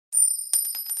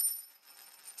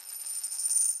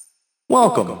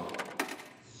Welcome.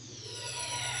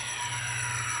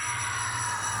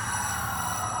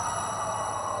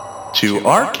 To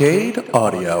Arcade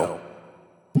Audio.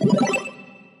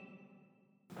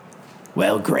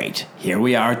 Well, great. Here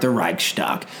we are at the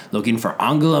Reichstag, looking for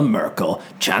Angela Merkel,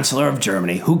 Chancellor of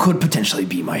Germany, who could potentially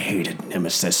be my hated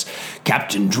nemesis,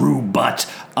 Captain Drew Butt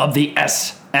of the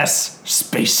SS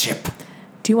spaceship.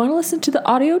 Do you want to listen to the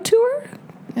audio tour?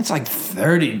 It's like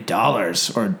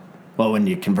 $30, or, well, when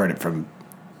you convert it from...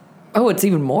 Oh, it's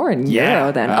even more in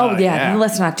euro then. yeah.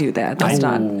 Let's not do that. Let's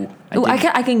not.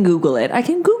 I can Google it. I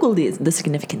can Google the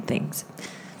significant things.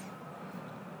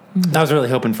 I was really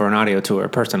hoping for an audio tour,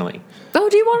 personally. Oh,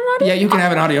 do you want an audio? Yeah, you can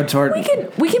have an audio tour. We can.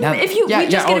 Now, if you, we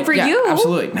just get it for you.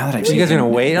 Absolutely. Now that I've seen You guys him,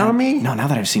 gonna wait on me? No, now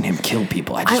that I've seen him kill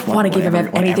people, I just wanna give him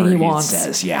anything he wants.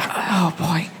 Says, yeah. Oh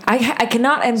boy, I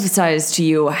cannot emphasize to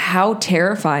you how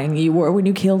terrifying you were when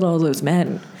you killed all those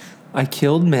men. I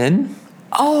killed men?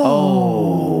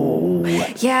 Oh.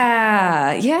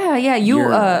 Yeah.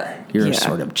 You're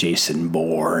sort of Jason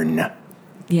Bourne.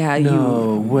 Yeah.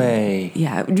 No way.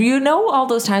 Yeah. Do you know all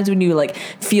those times when you like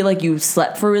feel like you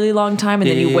slept for a really long time and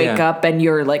then you wake up and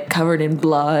you're like covered in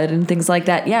blood and things like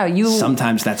that? Yeah.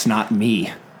 Sometimes that's not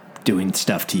me doing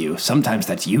stuff to you. Sometimes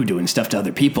that's you doing stuff to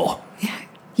other people. Yeah.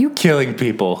 Killing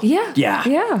people. Yeah. Yeah.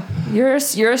 Yeah. You're a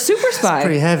super spy.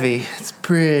 Pretty heavy. It's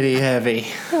pretty heavy.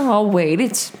 Oh wait,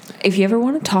 if you ever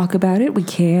want to talk about it, we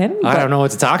can. I don't know what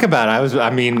to talk about. I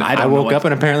woke up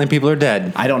and apparently people are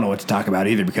dead. I don't know what to talk about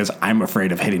either because I'm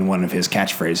afraid of hitting one of his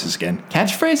catchphrases again.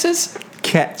 Catchphrases?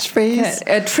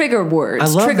 Catchphrase? Trigger words. I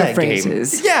love trigger that game.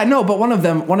 phrases. Yeah, no, but one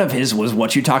of his was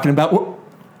what you talking about.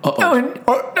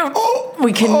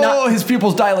 We cannot. Oh, his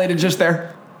pupils dilated just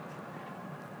there.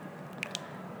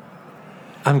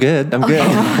 I'm good.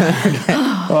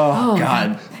 Oh,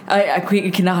 God.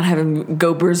 We cannot have him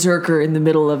go berserker in the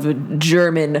middle of a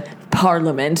German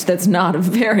parliament. That's not a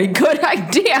very good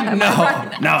idea.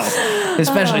 No.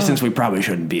 Especially since we probably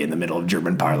shouldn't be in the middle of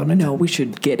German parliament. No, we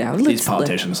should get out. These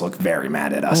politicians look very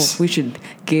mad at us. We should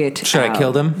get Should out. I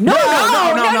kill them? No.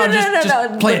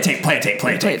 Just play a tape.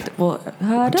 Well,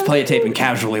 Just play a tape and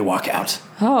casually walk out.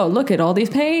 Oh, look at all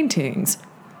these paintings.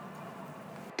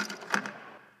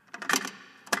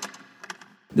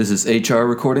 This is HR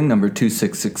recording number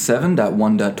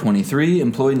 2667.1.23,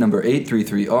 employee number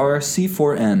 833R,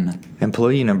 C4N.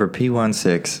 Employee number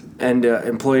P16. And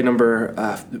employee number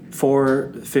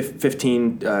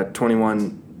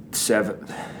 41521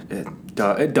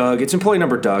 Doug. It's employee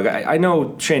number Doug. I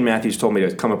know Shane Matthews told me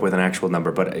to come up with an actual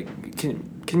number, but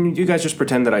can you guys just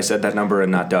pretend that I said that number and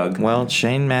not Doug? Well,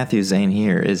 Shane Matthews ain't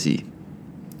here, is he?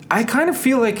 I kind of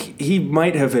feel like he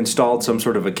might have installed some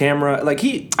sort of a camera. Like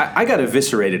I got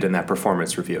eviscerated in that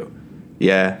performance review.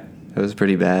 Yeah, it was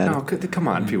pretty bad. Oh, come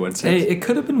on, P16. Hey, it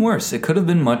could have been worse. It could have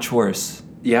been much worse.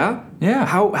 Yeah? Yeah.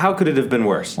 How could it have been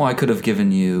worse? Well, I could have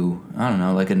given you, I don't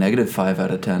know, like a negative 5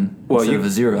 out of 10 instead of a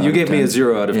 0 out of 10. You gave me a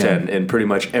 0 out of 10 in pretty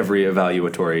much every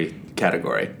evaluatory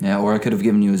category. Yeah, or I could have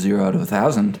given you a 0 out of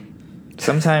 1,000.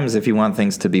 Sometimes if you want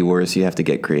things to be worse, you have to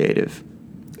get creative.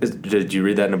 Did you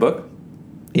read that in a book?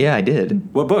 Yeah, I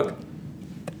did. What book?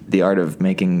 The Art of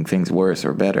Making Things Worse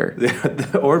or Better.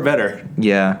 Or better.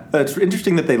 Yeah. It's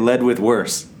interesting that they led with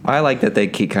worse. I like that they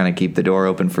kind of keep the door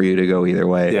open for you to go either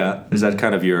way. Yeah. Is that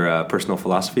kind of your personal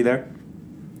philosophy there?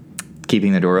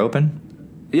 Keeping the door open?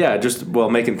 Yeah, just,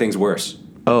 making things worse.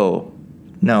 Oh,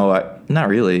 no, not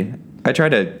really. I try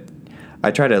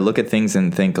to look at things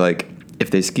and think, like,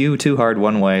 if they skew too hard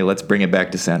one way, let's bring it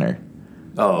back to center.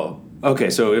 Oh, okay,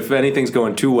 so if anything's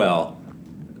going too well...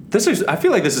 I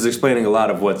feel like this is explaining a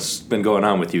lot of what's been going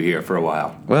on with you here for a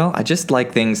while. Well, I just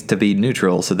like things to be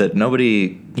neutral so that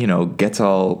nobody, gets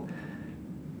all...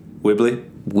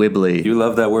 Wibbly. You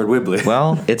love that word wibbly.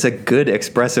 Well, it's a good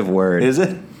expressive word. Is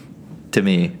it? To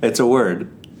me. It's a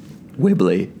word.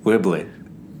 Wibbly.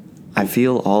 I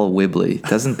feel all wibbly.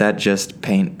 Doesn't that just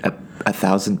paint a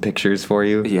 1,000 pictures for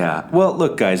you? Yeah. Well,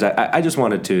 look, guys, I just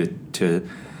wanted to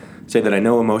say that I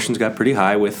know emotions got pretty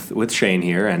high with Shane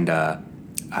here, and...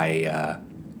 I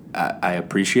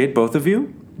appreciate both of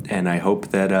you, and I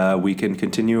hope that we can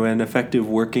continue an effective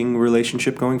working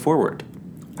relationship going forward.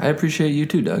 I appreciate you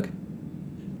too, Doug.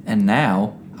 And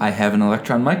now I have an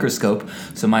electron microscope,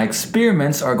 so my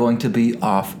experiments are going to be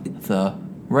off the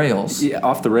rails. Yeah,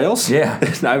 off the rails? Yeah.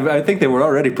 I think they were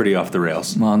already pretty off the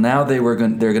rails. Well, now they're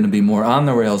going to be more on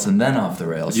the rails and then off the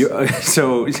rails.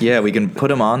 Yeah, we can put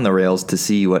them on the rails to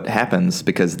see what happens,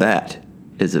 because that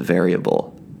is a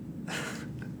variable.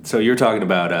 So you're talking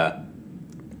about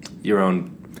your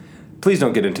own... Please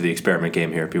don't get into the experiment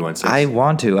game here, P16. I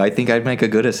want to. I think I'd make a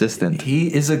good assistant.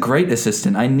 He is a great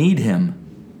assistant. I need him.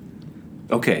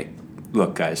 Okay.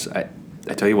 look, guys, I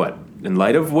tell you what. In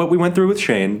light of what we went through with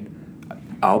Shane,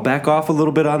 I'll back off a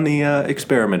little bit on the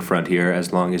experiment front here,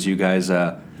 as long as you guys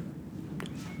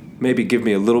maybe give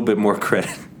me a little bit more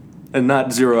credit, and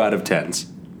not 0 out of 10s.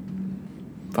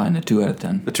 Fine, a 2 out of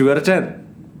 10. A 2 out of 10.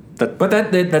 That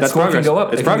score progress. can go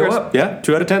up. It's It can progress. go up. Yeah,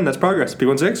 2 out of 10. That's progress.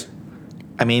 P16.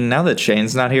 I mean, now that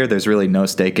Shane's not here, there's really no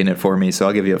stake in it for me, so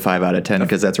I'll give you a 5 out of 10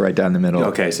 because that's right down the middle.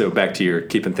 Okay, so back to your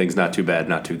keeping things not too bad,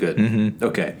 not too good. Mm-hmm.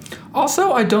 Okay.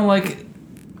 Also, I don't like.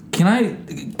 Can I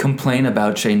complain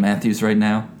about Shane Matthews right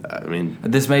now? I mean,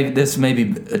 This may be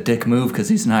a dick move because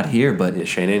he's not here, but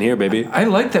Shane ain't here, baby. I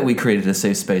like that we created a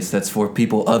safe space that's for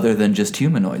people other than just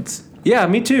humanoids. Yeah,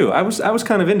 me too. I was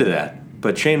kind of into that.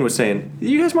 But Shane was saying,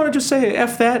 you guys want to just say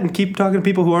F that and keep talking to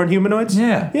people who aren't humanoids?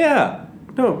 Yeah. Yeah.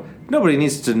 No, nobody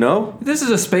needs to know. This is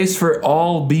a space for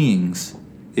all beings.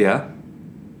 Yeah.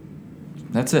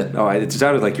 That's it. Oh, it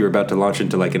sounded like you were about to launch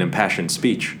into like an impassioned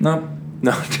speech. No,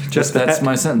 No, just that's that.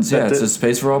 my sentence. Yeah, That's it's it? a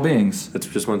space for all beings. That's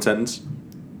just one sentence.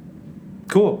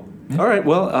 Cool. All right.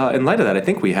 Well, in light of that, I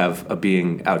think we have a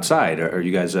being outside. Are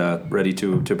you guys ready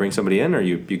to bring somebody in? Are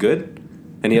you good?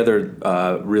 Any other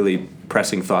really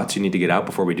pressing thoughts you need to get out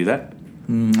before we do that?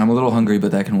 I'm a little hungry,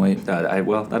 but that can wait. I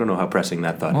don't know how pressing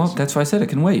that thought Well, is. that's why I said it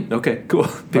can wait. Okay, cool.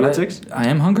 But P16? I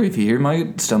am hungry. If you hear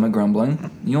my stomach grumbling,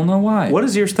 you'll know why. What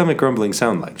does your stomach grumbling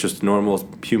sound like? Just normal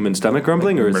human stomach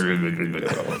grumbling, or is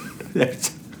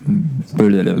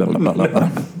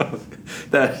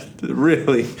that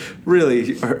really,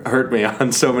 really hurt me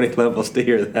on so many levels to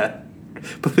hear that?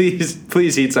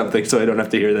 Please eat something so I don't have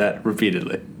to hear that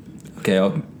repeatedly. Okay,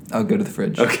 I'll go to the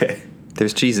fridge. Okay.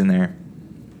 There's cheese in there.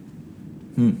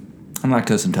 I'm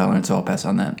lactose intolerant, so I'll pass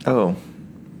on that. Oh.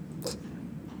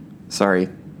 Sorry.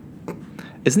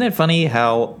 Isn't it funny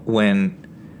how when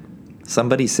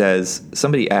somebody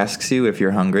asks you if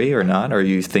you're hungry or not, or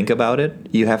you think about it,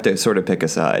 you have to sort of pick a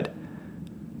side.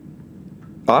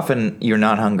 Often you're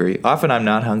not hungry. Often I'm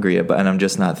not hungry, and I'm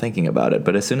just not thinking about it.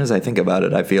 But as soon as I think about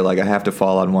it, I feel like I have to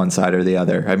fall on one side or the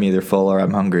other. I'm either full or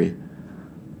I'm hungry.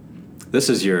 This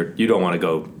is you don't want to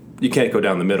go, you can't go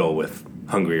down the middle with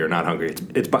hungry or not hungry.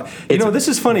 This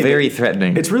is funny. Very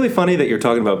threatening. It's really funny that you're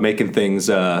talking about making things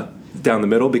down the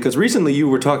middle, because recently you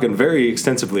were talking very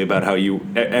extensively about how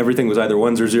everything was either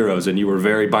ones or zeros, and you were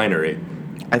very binary.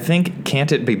 I think,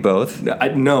 can't it be both?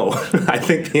 No. I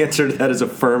think the answer to that is a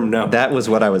firm no. That was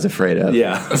what I was afraid of.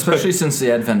 Yeah. Especially since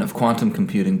the advent of quantum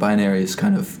computing, binary is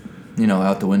kind of,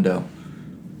 out the window.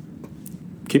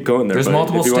 Keep going there. There's buddy.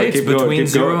 multiple If you wanna states keep going, between keep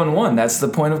 0 going. and 1. That's the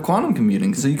point of quantum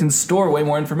computing. So you can store way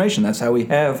more information. That's how we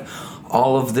have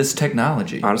all of this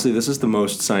technology. Honestly, this is the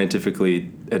most scientifically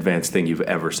advanced thing you've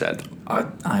ever said.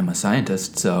 I'm a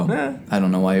scientist, so Eh. I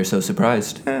don't know why you're so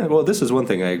surprised. Well, this is one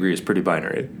thing I agree is pretty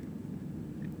binary.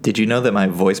 Did you know that my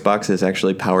voice box is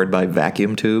actually powered by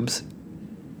vacuum tubes?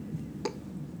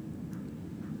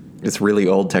 It's really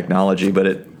old technology, but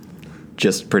it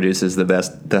just produces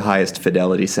the highest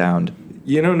fidelity sound.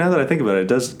 Now that I think about it, it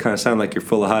does kind of sound like you're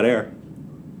full of hot air.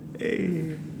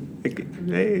 Hey,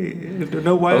 I don't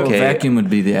know why. Well, Okay. vacuum would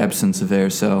be the absence of air,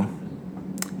 so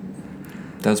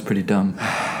that was pretty dumb.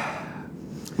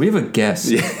 We have a guest.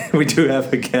 Yeah, we do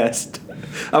have a guest.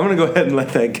 I'm going to go ahead and let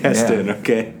that guest Yeah. in,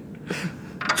 okay?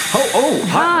 Oh,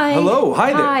 hi. Hi. Hello,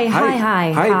 hi there.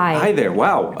 Hi. Hi there.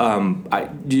 Wow.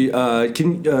 Can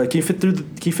you fit through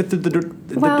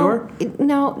the door?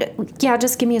 No, yeah,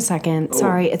 just give me a second.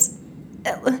 Sorry, it's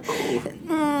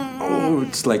Oh,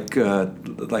 it's like a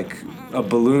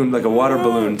balloon, like a water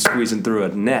balloon squeezing through a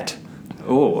net.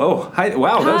 Oh, hi.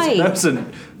 Wow, Hi.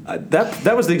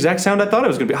 that was the exact sound I thought it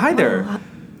was going to be. Hi there.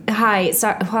 hi.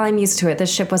 Sorry, well, I'm used to it.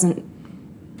 This ship wasn't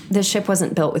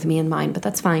built with me in mind, but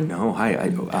that's fine. No, hi.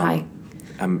 Hi.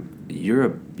 You're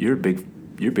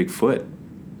big foot.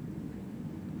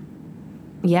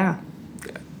 Yeah.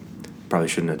 Probably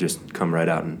shouldn't have just come right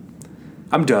out and.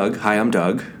 I'm Doug. Hi, I'm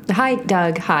Doug. Hi,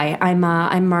 Doug. Hi, I'm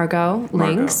Margot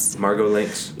Lynx. Margot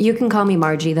Lynx. You can call me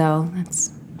Margie, though.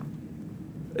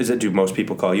 Do most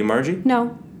people call you Margie?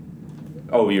 No.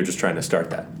 Oh, you're just trying to start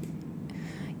that.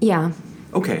 Yeah.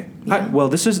 Okay. Hi. Well,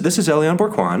 this is Elion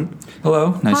Bourquan.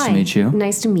 Hello, nice Hi. to meet you.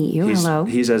 Nice to meet you. Hello.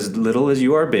 He's as little as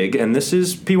you are big, and this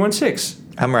is P16.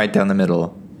 I'm right down the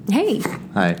middle. Hey,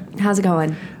 Hi. how's it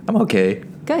going? I'm okay.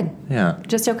 Good. Yeah.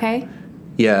 Just okay?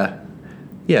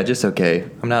 Yeah, just okay.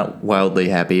 I'm not wildly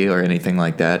happy or anything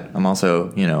like that. I'm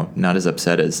also, not as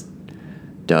upset as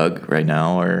Doug right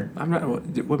now, or I'm not.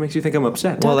 What makes you think I'm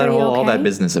upset? well, Doug, are you all that okay?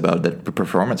 business about the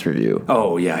performance review.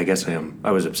 Oh yeah, I guess I am.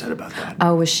 I was upset about that.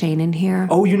 Oh, was Shane in here?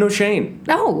 Oh, you know Shane.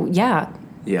 Oh, yeah.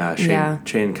 Yeah, Yeah.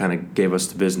 Shane kind of gave us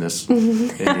the business in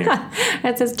here.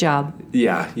 That's his job.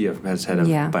 Yeah, as head of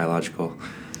Yeah. biological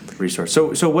resource.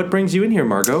 So what brings you in here,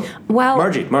 Margot? Well,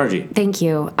 Margie. Thank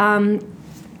you.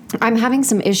 I'm having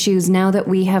some issues now that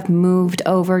we have moved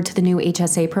over to the new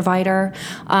HSA provider.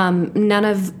 None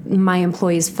of my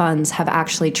employees' funds have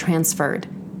actually transferred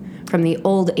from the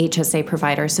old HSA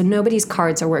provider. So nobody's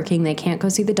cards are working. They can't go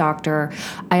see the doctor.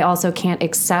 I also can't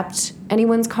accept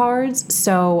anyone's cards,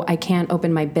 so I can't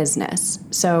open my business.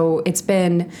 So it's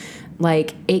been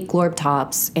like 8 glorb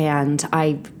tops, and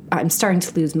I'm starting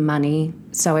to lose money.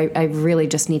 So I really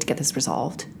just need to get this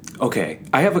resolved. Okay,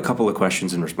 I have a couple of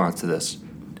questions in response to this.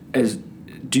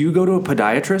 Do you go to a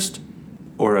podiatrist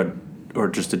or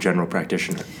just a general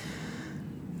practitioner?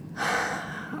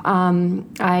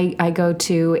 I go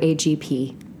to a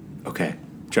GP. Okay,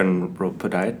 general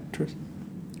podiatrist.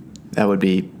 That would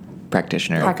be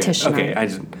practitioner. Practitioner. Okay,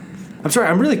 I'm sorry.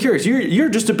 I'm really curious. You're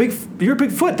just a big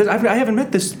foot. I haven't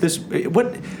met this.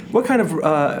 What kind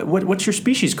of what's your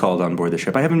species called on board the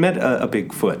ship? I haven't met a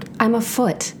big foot. I'm a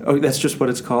foot. Oh, that's just what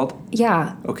it's called.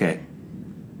 Yeah. Okay.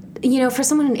 You know, for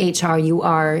someone in HR, you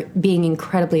are being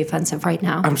incredibly offensive right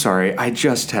now. I'm sorry. I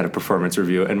just had a performance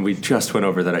review, and we just went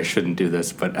over that I shouldn't do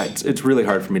this, but it's really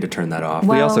hard for me to turn that off.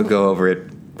 Well- We also go over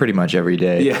it pretty much every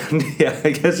day. Yeah. I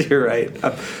guess you're right.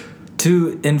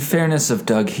 In fairness of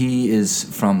Doug, he is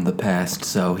from the past,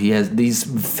 so he's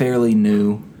fairly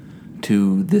new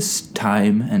to this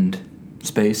time and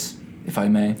space, if I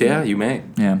may. Yeah, you may.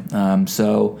 Yeah.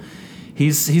 So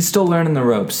he's still learning the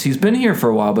ropes. He's been here for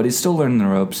a while, but he's still learning the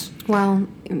ropes. Well,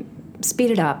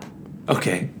 speed it up.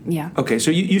 Okay. Yeah. Okay.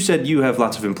 So you said you have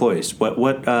lots of employees.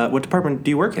 What department do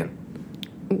you work in?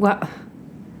 Well,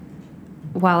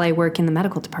 while I work in the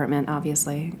medical department,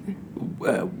 obviously.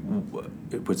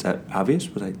 Was that obvious?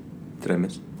 Did I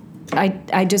miss?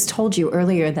 I just told you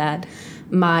earlier that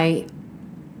my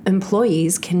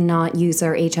employees cannot use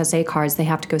their HSA cards. They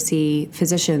have to go see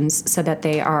physicians so that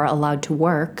they are allowed to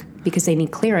work because they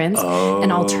need clearance.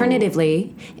 And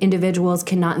alternatively, individuals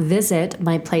cannot visit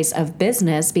my place of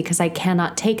business because I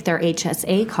cannot take their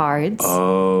HSA cards.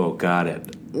 Oh, got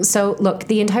it. So look,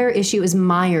 the entire issue is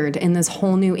mired in this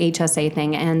whole new HSA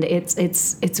thing, and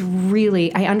it's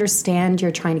really, I understand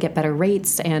you're trying to get better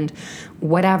rates and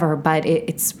whatever, but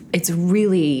it's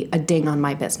really a ding on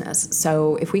my business.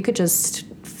 So if we could just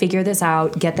figure this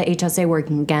out, get the HSA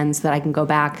working again so that I can go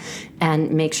back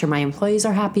and make sure my employees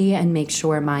are happy and make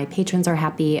sure my patrons are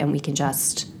happy, and we can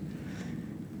just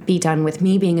be done with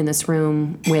me being in this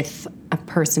room with a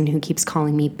person who keeps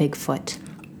calling me Bigfoot.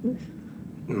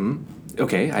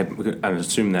 Okay, I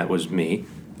assume that was me.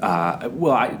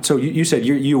 So you said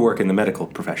you work in the medical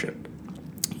profession.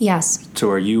 Yes.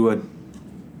 So are you a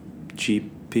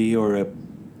GP or a?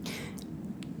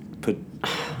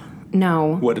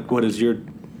 No. What is your?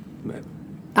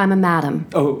 I'm a madam.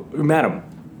 Oh, madam.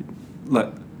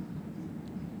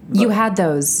 You had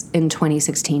those in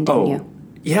 2016, didn't you?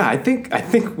 Yeah, I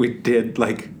think we did.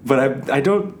 But I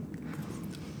don't.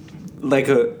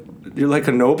 You're like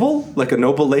a noble? Like a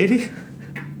noble lady?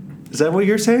 Is that what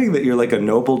you're saying? That you're like a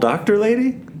noble doctor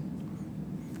lady?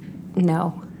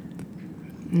 No.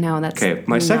 No, that's Okay,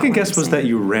 my not second what guess I'm was saying. that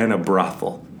you ran a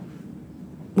brothel.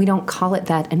 We don't call it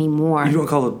that anymore. You don't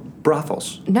call it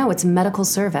brothels. No, it's medical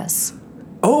service.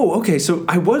 Oh, okay. So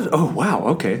I was. Oh, wow.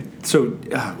 Okay. So,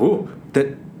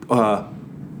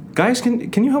 guys,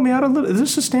 can you help me out a little? Is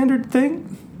this a standard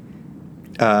thing?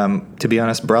 To be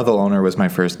honest, brothel owner was my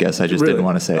first guess. I just didn't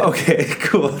want to say it. Okay,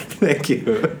 cool. Thank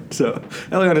you. So,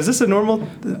 Elion, is this a normal?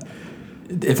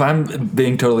 If I'm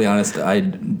being totally honest, I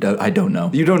don't know.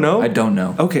 You don't know? I don't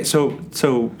know. Okay, so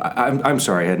I'm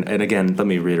sorry, and again, let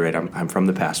me reiterate, I'm from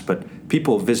the past, but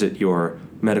people visit your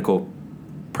medical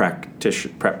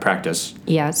practice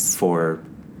Yes. for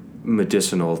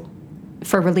medicinal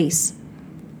For release.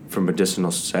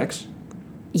 sex.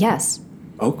 Yes.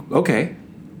 Oh, okay.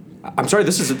 I'm sorry.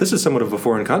 This is somewhat of a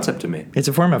foreign concept to me. It's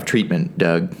a form of treatment,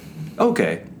 Doug.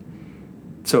 Okay,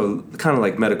 so kind of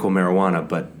like medical marijuana,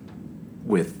 but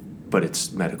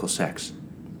it's medical sex.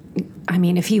 I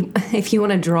mean, if you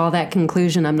want to draw that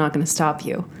conclusion, I'm not going to stop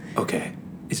you. Okay,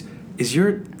 is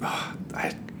your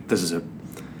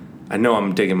I know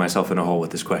I'm digging myself in a hole with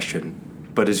this question,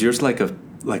 but is yours like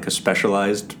a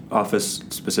specialized office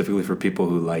specifically for people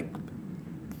who like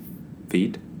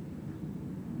feet?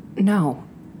 No.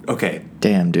 Okay.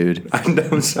 Damn, dude.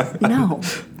 I'm sorry. No.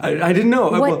 I didn't know.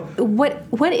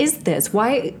 What is this?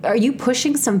 Why are you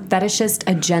pushing some fetishist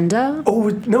agenda? Oh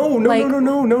no!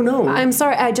 No! I'm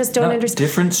sorry, I just don't understand.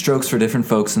 Different strokes for different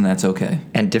folks, and that's okay.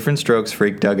 And different strokes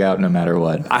freak Doug out no matter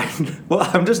what.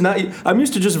 I'm just not. I'm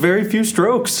used to just very few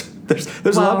strokes.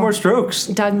 There's a lot more strokes.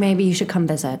 Doug, maybe you should come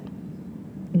visit.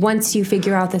 Once you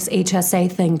figure out this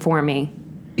HSA thing for me.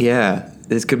 Yeah,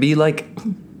 this could be like,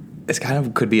 this kind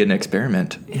of could be an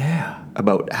experiment Yeah.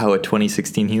 about how a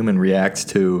 2016 human reacts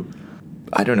to,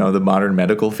 I don't know, the modern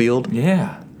medical field.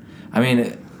 Yeah. I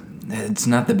mean, it's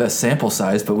not the best sample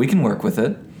size, but we can work with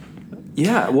it.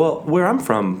 Yeah, well, where I'm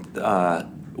from,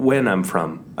 when I'm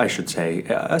from, I should say,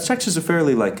 sex is a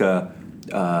fairly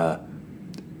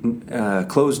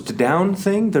closed down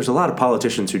thing. There's a lot of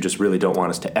politicians who just really don't want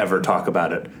us to ever talk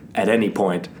about it at any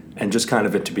point, and just kind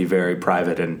of it to be very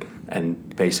private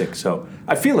and basic. So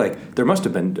I feel like there must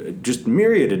have been just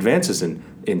myriad advances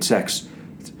in sex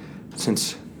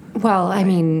since. Well, I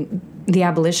mean, the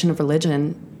abolition of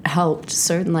religion helped,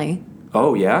 certainly.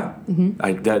 Oh yeah,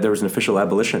 there was an official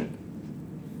abolition.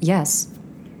 Yes.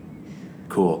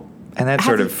 Cool. And that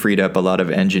sort of freed up a lot of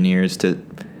engineers to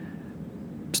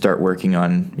start working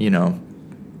on,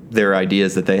 their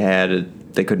ideas that they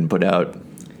had, they couldn't put out.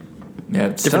 Yeah,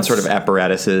 Different sort of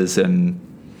apparatuses and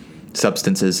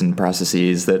substances and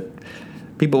processes that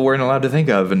people weren't allowed to think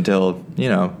of until,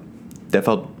 they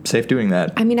felt safe doing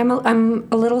that. I mean, I'm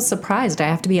a little surprised, I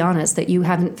have to be honest, that you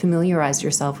haven't familiarized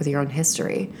yourself with your own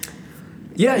history.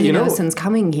 Yeah, Since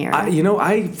coming here.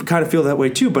 I kind of feel that way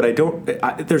too, but I don't.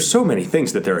 There's so many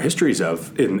things that there are histories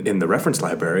of in the reference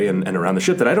library and around the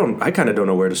ship that I kind of don't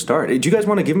know where to start. Do you guys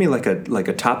want to give me like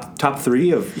a top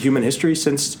three of human history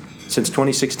since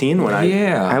 2016?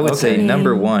 I would say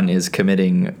number one is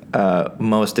committing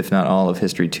most, if not all, of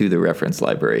history to the reference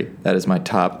library. That is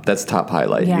that's top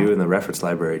highlight. Yeah. You in the reference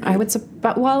library. Dude. I would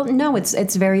support. Well, no,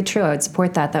 it's very true. I would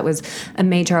support that. That was a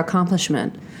major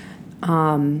accomplishment.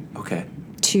 Okay.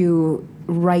 To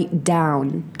write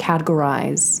down,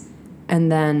 categorize,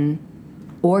 and then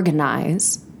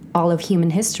organize all of human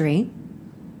history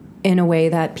in a way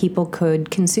that people could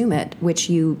consume it, which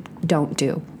you don't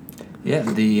do.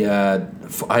 Yeah,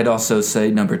 I'd also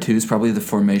say number two is probably the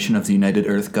formation of the United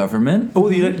Earth Government. Oh,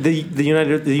 the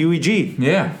UEG.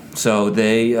 Yeah. So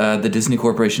the Disney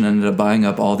Corporation ended up buying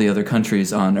up all the other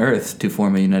countries on Earth to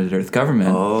form a United Earth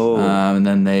Government. Oh. And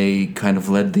then they kind of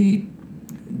led the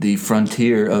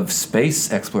frontier of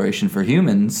space exploration for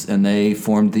humans, and they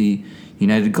formed the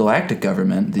United Galactic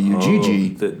Government, the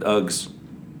UGG. The UGGs.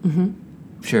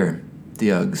 Mm-hmm. Sure, the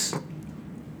UGGs.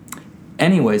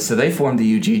 Anyway, so they formed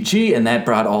the UGG, and that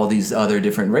brought all these other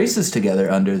different races together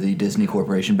under the Disney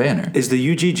Corporation banner. Is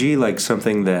the UGG like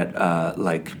something that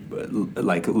like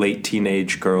late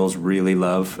teenage girls really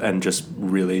love and just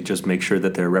make sure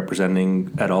that they're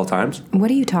representing at all times?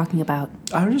 What are you talking about?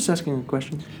 I'm just asking a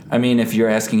question. I mean, if you're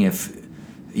asking if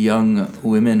young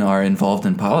women are involved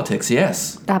in politics,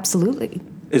 yes. Absolutely.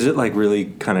 Is it like really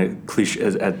kind of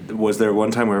cliche? Was there one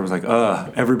time where it was like,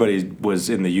 everybody was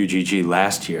in the UGG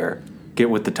last year? Get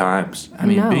with the times. I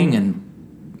mean, No. being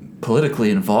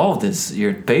politically involved is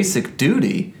your basic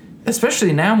duty,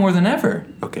 especially now more than ever.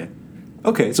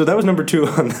 Okay, so that was number two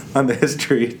on the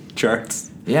history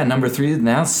charts. Yeah, number three,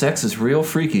 now sex is real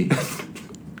freaky.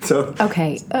 So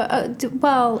Okay.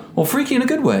 Well, Well, freaky in a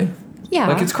good way. yeah.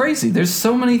 Like, it's crazy. There's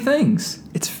so many things.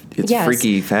 It's Yes.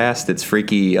 freaky fast. It's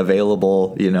freaky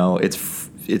available.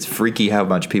 It's freaky how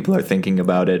much people are thinking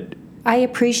about it. I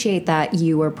appreciate that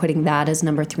you are putting that as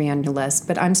number 3 on your list,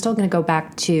 but I'm still going to go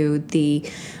back to the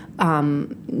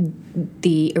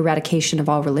eradication of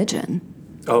all religion.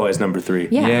 Oh, as number 3.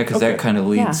 Yeah. Because Okay. that kind of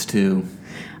leads to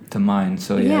mine.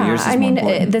 So, yeah, yours is I more mean,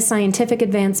 important. the scientific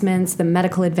advancements, the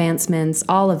medical advancements,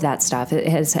 all of that stuff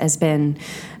has been,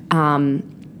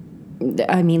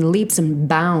 leaps and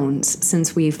bounds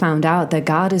since we found out that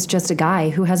God is just a guy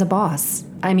who has a boss.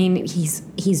 I mean,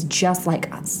 he's just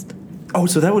like us. Oh,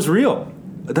 so that was real.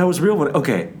 That was real.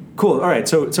 Okay, cool. All right.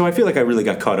 So I feel like I really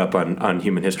got caught up on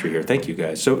human history here. Thank you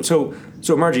guys. So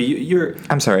Margie, you're.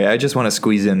 I'm sorry. I just want to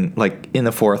squeeze in, like, in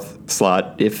the 4th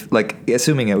slot, if, like,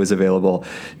 assuming it was available,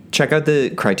 check out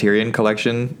the Criterion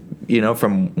collection,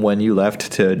 from when you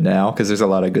left to now, because there's a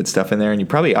lot of good stuff in there, and you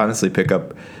probably honestly pick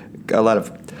up a lot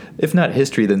of, if not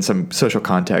history, then some social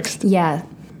context. Yeah.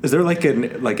 Is there like an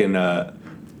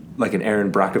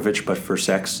Aaron Brockovich but for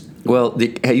sex? Well,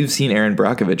 you've seen Aaron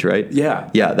Brockovich, right? Yeah.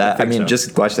 Yeah, that. I think mean, so.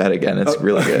 just watch that again. It's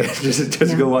really good.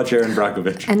 just go watch Aaron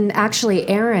Brockovich. And actually,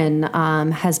 Erin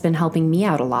has been helping me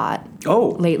out a lot Oh.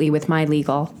 lately with my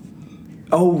legal.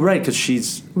 Oh, right, because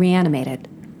she's Reanimated.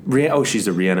 she's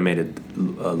a reanimated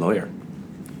lawyer.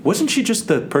 Wasn't she just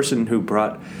the person who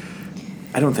brought?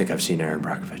 I don't think I've seen Aaron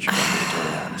Brockovich. If I'm being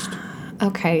totally honest.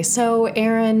 Okay, so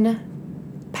Erin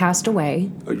passed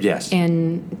away Yes.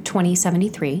 in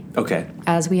 2073, Okay.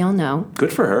 as we all know.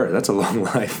 Good for her. That's a long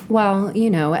life. Well,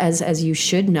 as you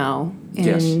should know, in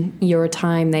Yes. your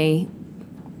time they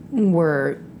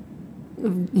were,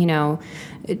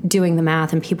 doing the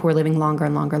math, and people were living longer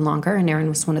and longer and longer, and Erin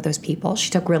was one of those people.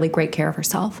 She took really great care of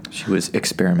herself. She was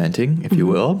experimenting, if you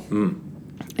will.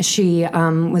 She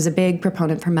was a big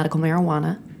proponent for medical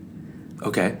marijuana.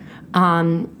 Okay.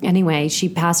 Anyway, she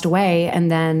passed away, and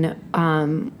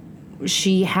then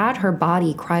she had her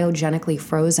body cryogenically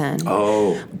frozen.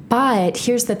 Oh. But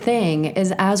here's the thing,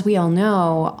 is as we all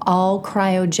know, all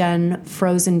cryogen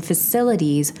frozen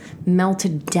facilities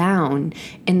melted down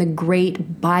in the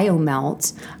great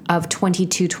biomelt of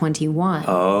 2221.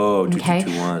 Oh, Okay,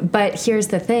 2221. but here's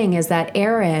the thing, is that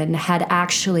Erin had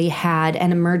actually had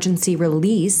an emergency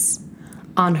release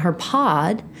on her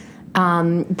pod,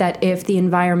 that if the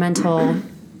environmental,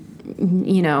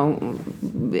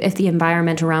 if the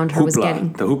environment around her was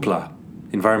getting... The hoopla.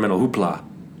 Environmental hoopla.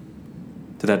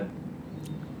 Did that...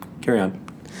 Carry on.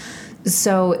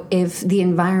 So if the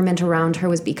environment around her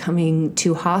was becoming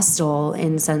too hostile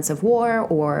in sense of war,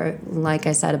 or, like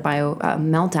I said, a bio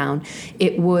meltdown,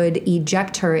 it would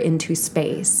eject her into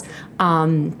space.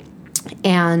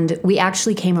 And we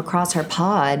actually came across her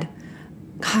pod,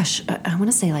 gosh, I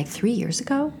want to say like 3 years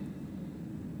ago?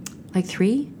 Like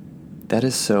 3? That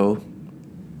is so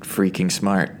freaking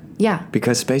smart. Yeah.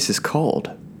 Because space is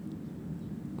cold.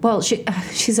 Well,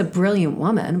 she's a brilliant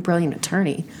woman, a brilliant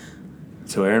attorney.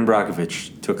 So Erin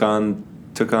Brockovich took on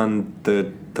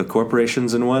the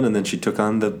corporations and won, and then she took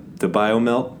on the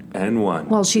biomelt and won.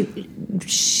 Well,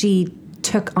 she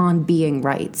took on being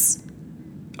rights,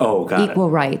 Oh, got it. equal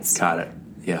rights. Got it.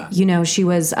 Yeah. She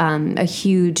was a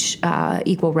huge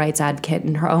equal rights advocate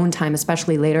in her own time,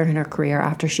 especially later in her career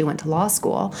after she went to law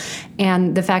school.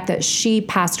 And the fact that she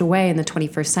passed away in the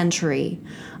 21st century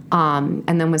and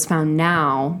then was found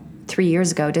now 3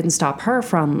 years ago didn't stop her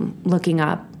from looking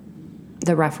up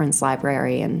the reference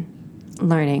library and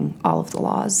learning all of the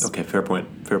laws. Okay, fair point.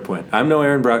 Fair point. I'm no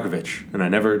Erin Brockovich, and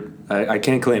I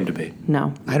can't claim to be.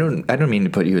 No. I don't mean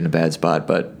to put you in a bad spot,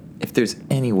 but if there's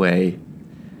any way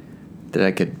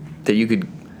that you could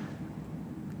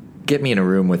get me in a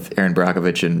room with Erin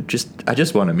Brockovich and I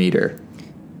just want to meet her.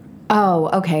 Oh,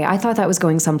 okay. I thought that was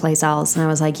going someplace else, and I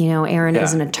was like, Erin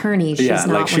is an attorney. She's Yeah, not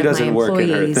like she one of my doesn't work in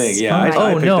her employees. thing. Yeah, Right.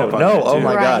 I picked up on that, Oh too.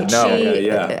 my Right, God, no.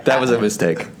 Yeah. That was a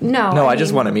mistake. No, No, I I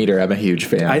just mean- want to meet her. I'm a huge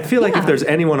fan. I feel like Yeah. if there's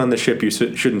anyone on the ship, you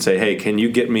shouldn't say, "Hey, can you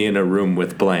get me in a room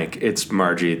with blank?" It's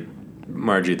Margie,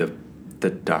 the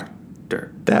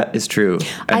doctor. That is true.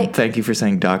 And I- thank you for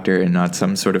saying doctor and not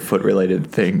some sort of foot-related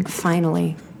thing.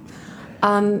 Finally.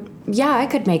 Yeah, I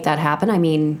could make that happen. I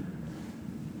mean,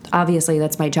 obviously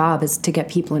that's my job, is to get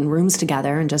people in rooms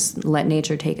together and just let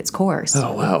nature take its course.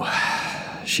 Oh, wow.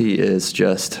 She is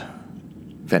just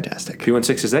fantastic.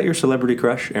 P16, is that your celebrity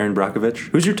crush, Erin Brockovich?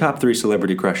 Who's your top 3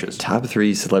 celebrity crushes? Top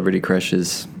 3 celebrity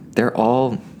crushes. They're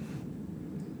all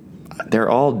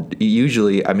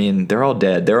usually, they're all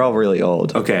dead. They're all really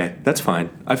old. Okay, that's fine.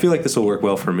 I feel like this will work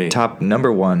well for me. Top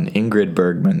number 1, Ingrid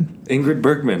Bergman. Ingrid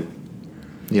Bergman.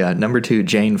 Yeah, number 2,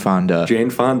 Jane Fonda. Jane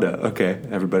Fonda. Okay,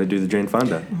 everybody do the Jane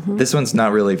Fonda. This one's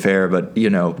not really fair, but,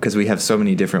 because we have so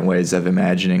many different ways of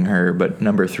imagining her, but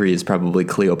number 3 is probably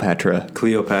Cleopatra.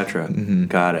 Cleopatra.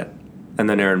 Got it. And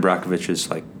then Erin Brockovich is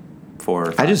like 4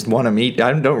 or 5. I just want to meet.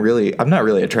 I'm not really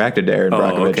attracted to Erin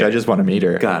Brockovich. okay. I just want to meet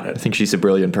her. Got it. I think she's a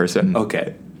brilliant person.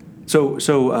 Okay. So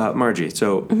Margie,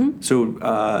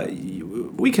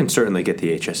 we can certainly get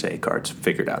the HSA cards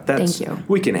figured out. Thank you.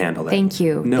 We can handle that. Thank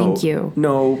you. Thank you.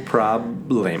 No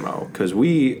problemo. Because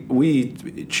we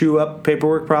chew up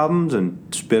paperwork problems and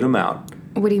spit them out.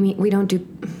 What do you mean? We don't do...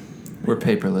 We're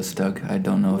paperless, Doug. I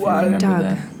don't know if you What? remember Doug.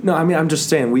 that. No, I'm just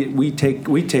saying we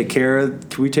take care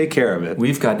of it.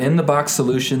 We've got in-the-box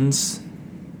solutions,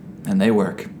 and they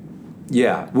work.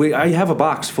 Yeah, I have a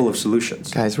box full of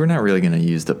solutions. Guys, we're not really going to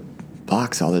use the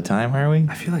box all the time, are we?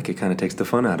 I feel like it kind of takes the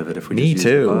fun out of it if we Me just too.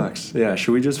 use the box. Yeah,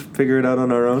 should we just figure it out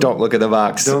on our own? Don't look at the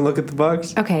box. Don't look at the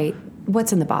box. Okay,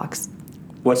 what's in the box?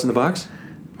 What's in the box?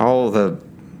 All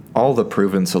the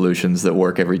proven solutions that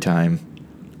work every time.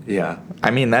 Yeah.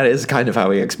 That is kind of how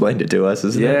he explained it to us,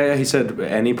 isn't it? Yeah, he said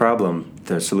any problem,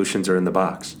 the solutions are in the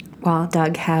box. Well,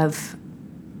 Doug, have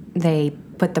they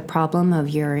put the problem of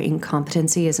your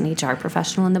incompetency as an HR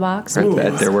professional in the box? I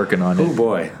bet they're working on Oh it.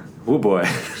 boy.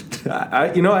 I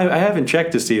haven't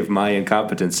checked to see if my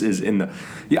incompetence is in the.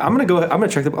 Yeah, I'm gonna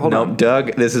check the. Hold No, on.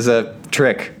 Doug, this is a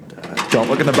trick. Don't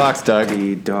look in the box, Doug.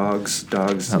 The dogs.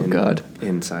 Oh, God.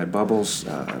 Inside bubbles.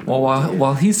 Well,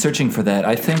 while he's searching for that,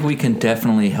 I think we can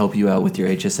definitely help you out with your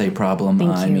HSA problem.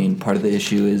 Thank I you. mean, part of the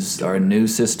issue is our new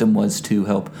system was to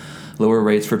help lower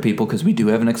rates for people because we do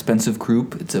have an expensive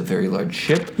group. It's a very large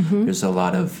ship. Mm-hmm. There's a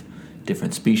lot of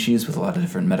different species with a lot of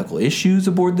different medical issues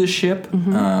aboard this ship.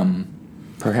 Mm-hmm.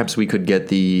 Perhaps we could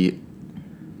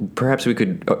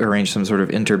arrange some sort of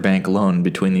interbank loan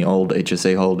between the old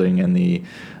HSA holding and the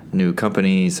new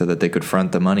company so that they could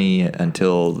front the money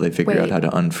until they figure out Wait. how to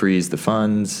unfreeze the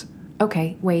funds.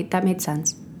 Okay, wait, that made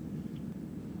sense.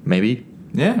 Maybe.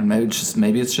 Yeah,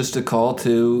 maybe it's just a call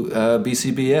to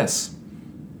BCBS.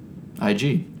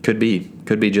 IG. Could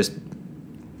be just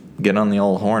get on the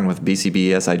old horn with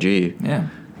BCBSIG Yeah.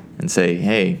 and say,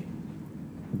 hey,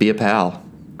 be a pal.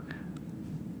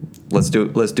 Let's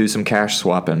do some cash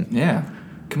swapping. Yeah.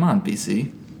 Come on,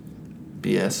 BC.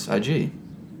 BSIG.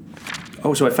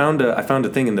 Oh, so I found a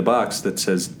thing in the box that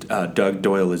says Doug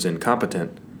Doyle is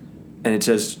incompetent, and it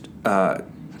says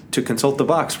to consult the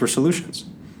box for solutions.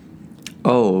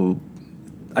 Oh,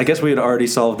 I guess we had already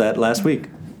solved that last week.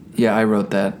 Yeah, I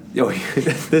wrote that. Oh,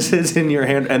 this is in your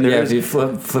hand, and Yeah, there if you is.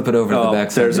 flip it over to the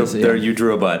back side. There you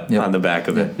drew a butt Yep. on the back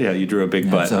of it. Yeah, you drew a big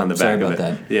Yeah, butt so- on the sorry back of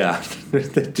about it. Yeah.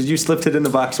 Did you slip it in the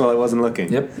box while I wasn't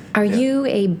looking? Yep. Are you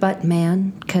a butt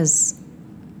man? Because,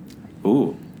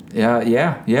 Ooh.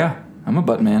 Yeah. I'm a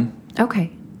butt man.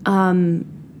 okay.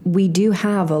 We do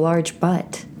have a large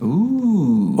butt.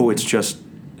 Ooh. Oh, it's just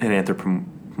an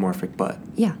anthropomorphic butt.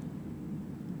 Yeah.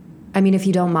 I mean, if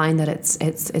you don't mind that it's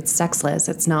sexless,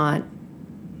 it's not.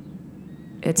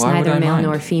 It's Why would neither I male mind?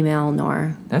 nor female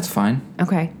nor. That's fine.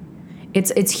 Okay.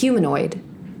 It's humanoid.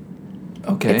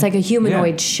 Okay. It's like a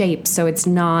humanoid Yeah. shape, so it's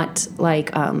not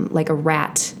like a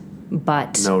rat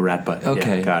butt. No rat butt.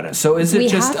 Okay. Yeah, got it. So is it We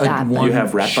just have a that, but- one You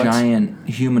have rat butts? giant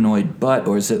humanoid butt,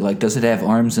 or is it like does it have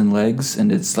arms and legs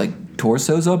and it's like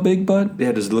torso's a big butt?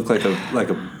 Yeah, does it look like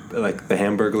the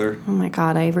Hamburglar? Oh my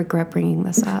god, I regret bringing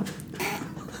this up.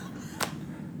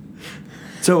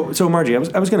 So Margie, I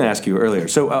was going to ask you earlier.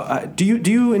 So do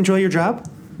you enjoy your job?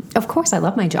 Of course, I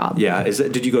love my job. Yeah.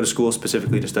 Did you go to school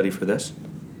specifically to study for this?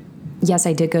 Yes,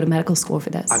 I did go to medical school for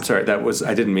this. I'm sorry.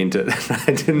 I didn't mean to.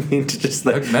 I didn't mean to just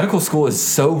like. Medical school is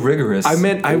so rigorous. I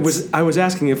meant I was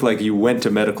asking if like you went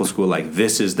to medical school like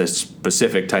this is the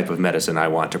specific type of medicine I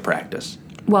want to practice.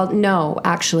 Well, no,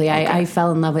 actually, I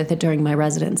fell in love with it during my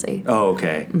residency. Oh,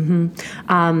 okay.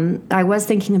 I was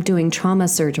thinking of doing trauma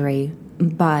surgery,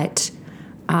 but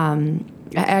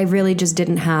I really just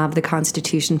didn't have the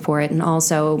constitution for it. And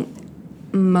also,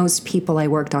 most people I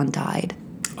worked on died.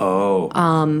 Oh.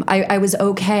 I was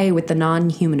okay with the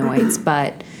non-humanoids,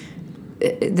 but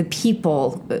the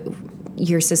people,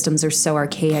 your systems are so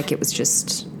archaic, it was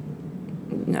just...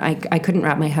 I couldn't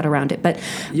wrap my head around it. But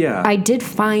Yeah. I did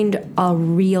find a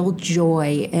real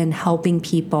joy in helping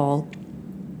people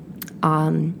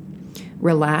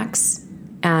relax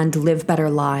and live better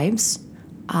lives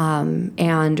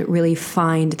and really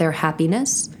find their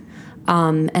happiness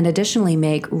and additionally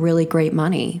make really great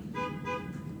money.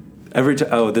 Every time.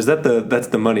 Oh, that's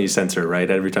the money sensor, right?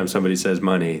 Every time somebody says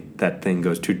money, that thing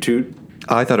goes toot toot.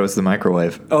 Oh, I thought it was the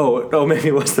microwave. Oh, maybe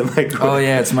it was the microwave. Oh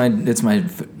yeah, it's my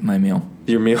meal.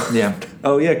 Your meal? Yeah.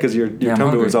 Oh, yeah, because your I'm tummy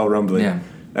hungry. was all rumbling. Yeah.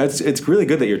 It's really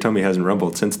good that your tummy hasn't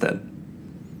rumbled since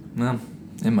then. Well,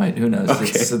 it might. Who knows? Okay.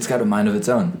 It's got a mind of its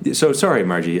own. So sorry,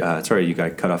 Margie. Sorry you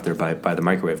got cut off there by the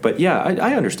microwave. But yeah,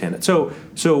 I understand it. So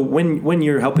when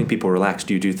you're helping people relax,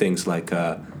 do you do things like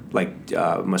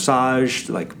massage,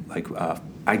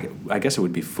 I guess it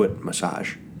would be foot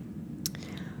massage.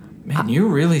 Man, you're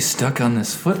really stuck on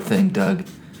this foot thing, Doug.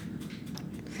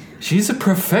 She's a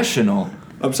professional.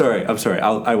 I'm sorry.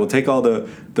 I will take all the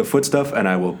foot stuff and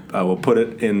I will put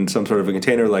it in some sort of a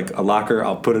container like a locker.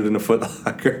 I'll put it in a foot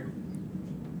locker.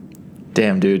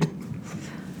 Damn, dude.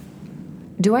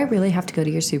 Do I really have to go to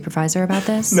your supervisor about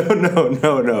this?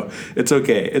 No. It's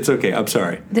okay. I'm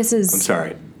sorry. This is...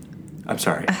 I'm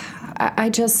sorry. I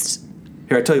just...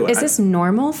 Here, I tell you what. Is this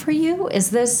normal for you?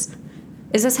 Is this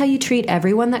how you treat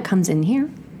everyone that comes in here?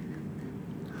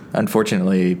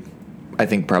 Unfortunately, I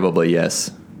think probably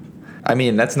yes. I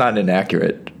mean, that's not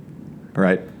inaccurate,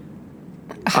 right?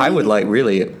 I would like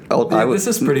really. I would, This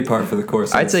is pretty par for the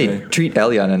course. I'd say treat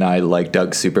Elion and I like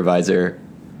Doug's supervisor,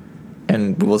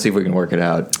 and we'll see if we can work it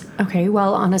out. Okay,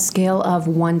 well, on a scale of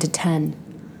 1 to 10,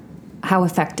 how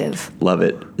effective? Love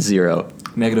it. 0.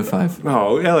 -5.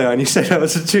 Oh, Elion, you said that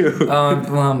was a 2.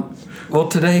 Well,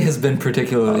 today has been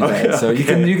particularly bad, so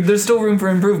there's still room for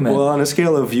improvement. Well, on a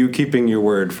scale of you keeping your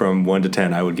word from 1 to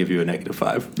 10, I would give you a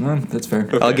 -5. That's fair.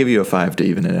 I'll give you a 5 to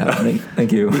even it out.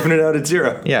 Thank you. Even it out at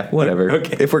 0. Yeah, whatever.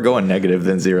 Okay. If we're going negative,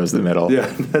 then 0's the middle. Yeah,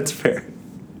 that's fair.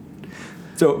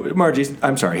 So, Margie,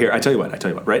 I'm sorry. Here, I tell you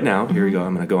what. Right now, here we go.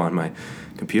 I'm going to go on my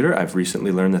computer. I've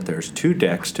recently learned that there's 2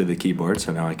 decks to the keyboard,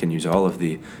 so now I can use all of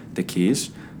the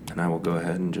keys. And I will go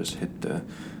ahead and just hit the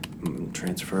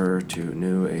transfer to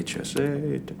new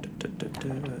HSA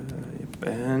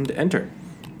and enter.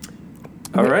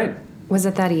 All right. Was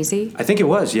it that easy? I think it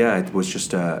was. Yeah, it was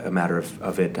just a matter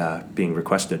of it being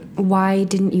requested. Why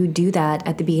didn't you do that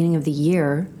at the beginning of the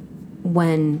year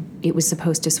when it was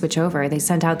supposed to switch over? They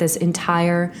sent out this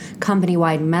entire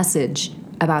company-wide message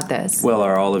about this. Well,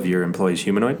 are all of your employees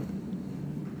humanoid?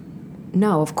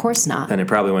 No, of course not. Then it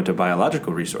probably went to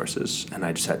biological resources, and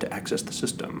I just had to access the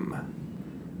system.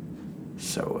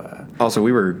 So, Also,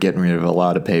 we were getting rid of a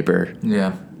lot of paper.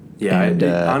 Yeah. yeah. And,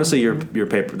 honestly,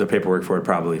 the paperwork for it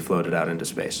probably floated out into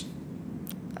space.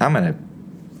 I'm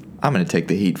gonna take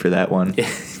the heat for that one.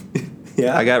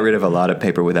 Yeah. I got rid of a lot of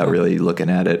paper without really looking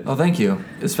at it. Oh, thank you.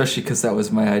 Especially because that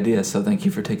was my idea, so thank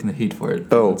you for taking the heat for it.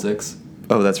 Oh. 6.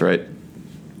 Oh, that's right.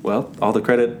 Well, all the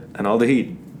credit and all the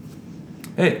heat.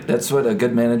 Hey, that's what a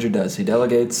good manager does. He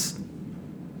delegates.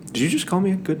 Did you just call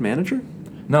me a good manager?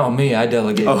 No, me. I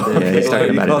delegated. Yeah, he's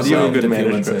talking about called you a himself. good If he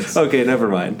manager. wants it. Okay, never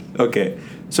mind. Okay,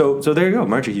 so there you go,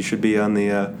 Margie. You should be on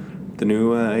the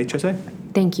new HSA.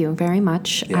 Thank you very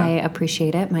much. Yeah. I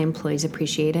appreciate it. My employees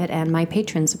appreciate it, and my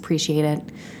patrons appreciate it.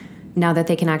 Now that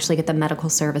they can actually get the medical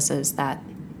services that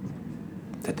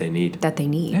That they need.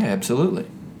 Yeah, absolutely.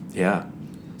 Yeah.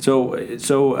 So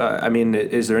I mean,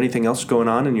 is there anything else going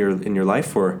on in your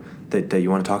life, or that you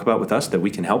want to talk about with us that we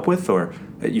can help with, or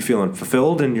you feeling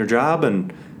fulfilled in your job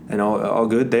and all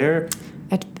good there?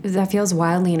 That feels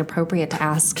wildly inappropriate to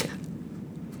ask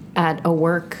at a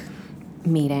work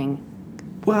meeting.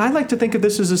 Well, I like to think of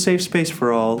this as a safe space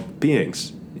for all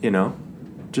beings.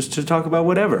 Just to talk about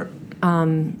whatever.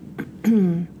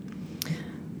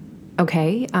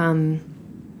 Okay.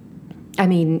 I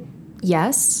mean,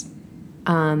 yes.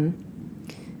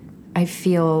 I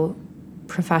feel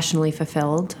professionally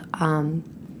fulfilled.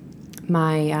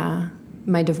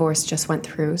 My divorce just went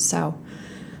through, so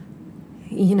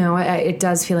it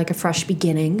does feel like a fresh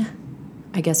beginning,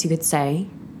 I guess you could say.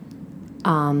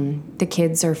 The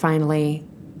kids are finally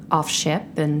off ship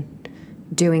and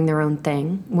doing their own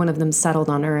thing. One of them settled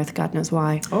on Earth, God knows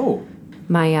why. Oh.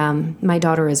 My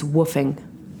daughter is woofing.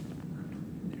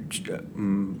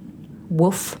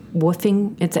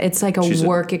 Woofing. It's like a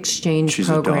work exchange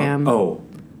program. Oh.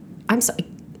 I'm sorry.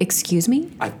 Excuse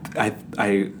me. I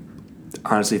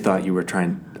honestly thought you were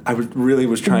trying. I was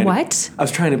trying. What? I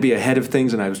was trying to be ahead of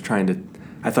things, and I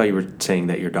thought you were saying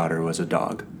that your daughter was a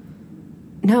dog.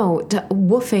 No,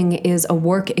 woofing is a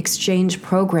work exchange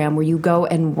program where you go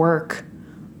and work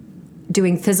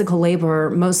doing physical labor,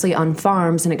 mostly on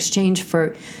farms, in exchange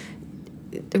for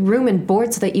room and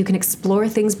board so that you can explore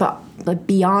things but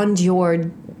beyond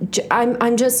your...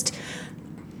 I'm just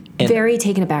very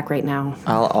taken aback right now.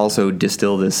 I'll also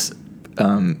distill this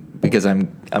because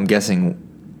I'm guessing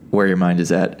where your mind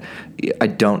is at. I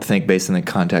don't think, based on the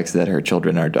context, that her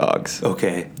children are dogs.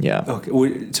 Okay. Yeah.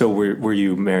 Okay. So were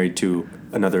you married to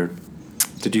another?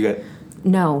 Did you get?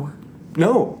 No.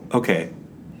 No. Okay.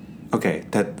 Okay.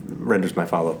 That renders my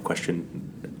follow-up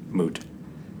question moot.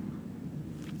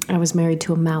 I was married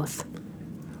to a mouth.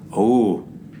 Oh,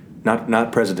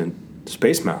 not President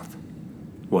Space Mouth,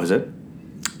 was it?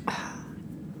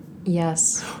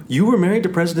 Yes. You were married to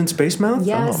President Space Mouth?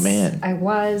 Yes. Oh, man. I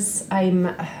was.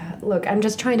 Look, I'm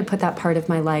just trying to put that part of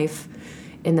my life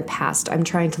in the past. I'm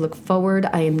trying to look forward.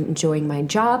 I am enjoying my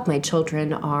job. My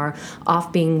children are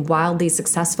off being wildly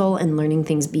successful and learning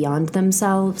things beyond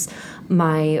themselves.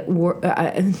 I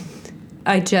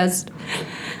just...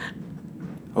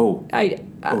 Oh,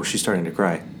 she's starting to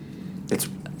cry. There's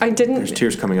There's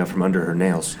tears coming up from under her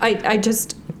nails. I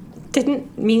just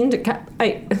didn't mean to...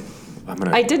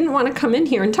 I didn't want to come in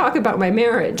here and talk about my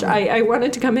marriage. I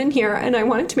wanted to come in here and I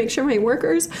wanted to make sure my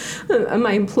workers,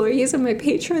 my employees and my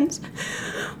patrons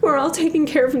were all taken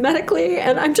care of medically,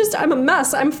 and I'm a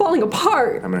mess. I'm falling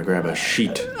apart. I'm going to grab a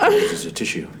sheet. This is a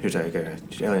tissue. Here's Elian,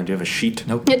 do you have a sheet?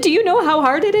 Nope. Do you know how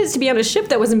hard it is to be on a ship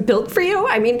that wasn't built for you?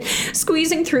 I mean,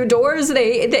 squeezing through doors,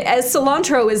 as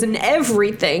cilantro is in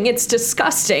everything. It's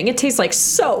disgusting. It tastes like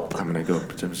soap. I'm going to go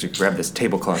grab this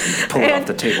tablecloth and pull it off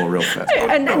the table real fast.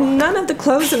 And none of the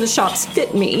clothes in the shops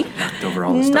fit me. Over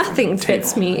all the stuff on Nothing the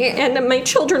fits table. me, and my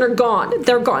children are gone.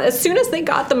 They're gone. As soon as they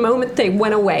got the moment, they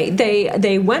went away.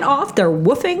 They went off. They're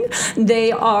woofing.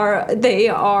 They are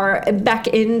back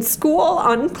in school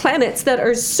on planets that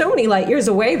are so many light years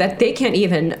away that they can't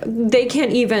even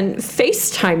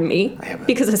FaceTime me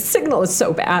because the signal is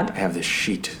so bad. I have this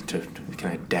sheet can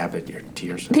I dab at your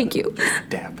tears? Thank you.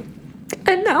 Dab.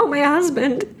 And now my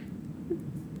husband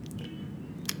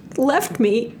left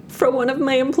me for one of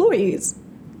my employees.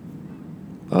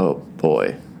 Oh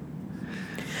boy.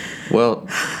 Well,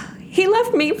 He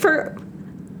left me for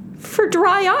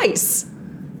dry ice.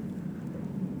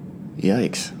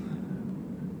 yikes.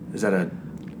 Is that a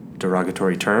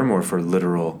derogatory term or for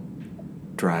literal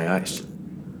dry ice?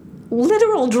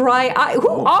 Literal dry ice. Who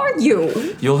are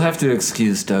you? You'll have to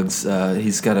excuse Doug's.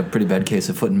 He's got a pretty bad case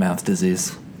of foot and mouth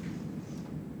disease.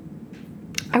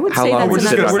 I would How say long that's would an you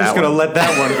sit on We're that just going to one? let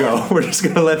that one go. We're just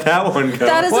going to let that one go.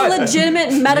 That is What? a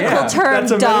legitimate medical term,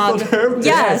 That's a Doug. medical term?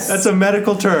 Yes. That's a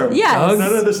medical term. Yes.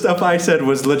 None of the stuff I said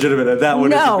was legitimate, and that one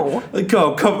No. is...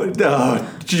 Go, come...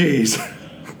 Oh, jeez.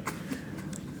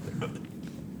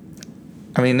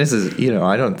 I mean, this is,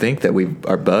 I don't think that we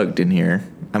are bugged in here.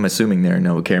 I'm assuming there are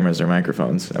no cameras or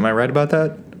microphones. Am I right about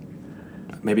that?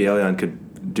 Maybe Elion could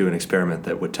do an experiment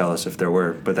that would tell us if there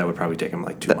were, but that would probably take him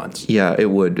like 2 months. Yeah, it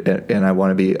would, and I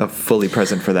want to be fully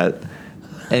present for that.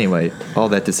 Anyway, all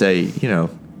that to say,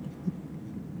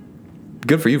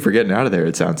 good for you for getting out of there,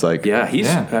 it sounds like. Yeah, he's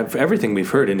Yeah. everything we've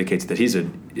heard indicates that he's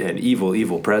an evil,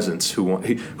 evil presence who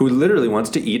literally wants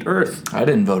to eat Earth. I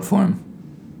didn't vote for him.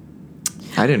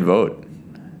 I didn't vote.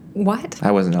 What?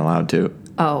 I wasn't allowed to.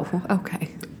 Oh, okay.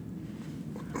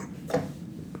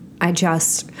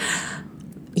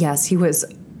 Yes, he was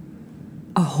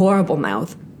a horrible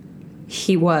mouth.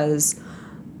 He was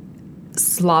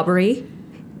slobbery.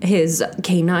 His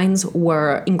canines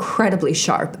were incredibly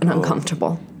sharp and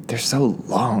uncomfortable. They're so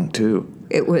long, too.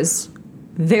 It was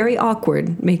very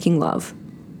awkward making love.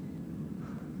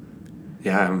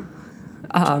 Yeah,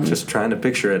 I'm just trying to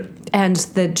picture it. And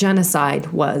the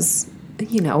genocide was,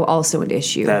 also an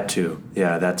issue. That too.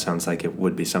 Yeah, that sounds like it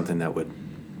would be something that would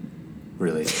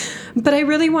really... But I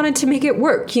really wanted to make it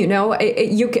work,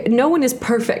 no one is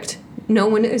perfect. No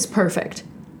one is perfect.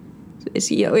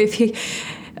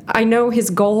 I know his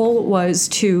goal was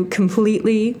to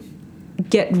completely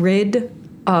get rid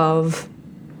of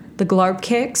the Glarp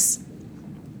kicks.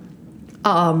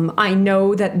 I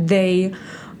know that they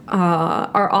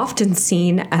are often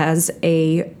seen as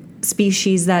a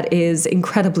species that is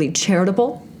incredibly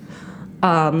charitable,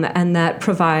 and that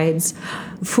provides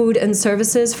food and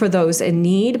services for those in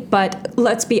need. But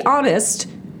let's be honest,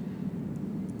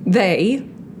 they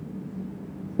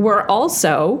were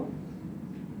also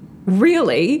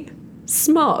really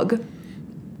smug.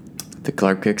 The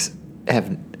Clark Kicks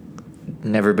have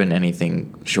never been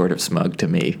anything short of smug to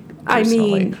me. I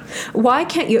personally. mean, why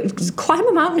can't you climb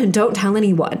a mountain and don't tell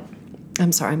anyone?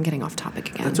 I'm sorry, I'm getting off topic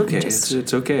again. That's okay.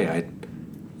 It's okay.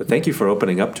 But thank you for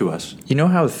opening up to us. You know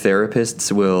how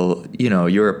therapists will,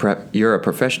 you're a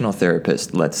professional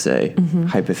therapist, let's say,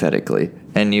 hypothetically,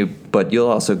 but you'll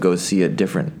also go see a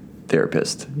different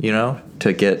therapist,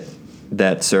 to get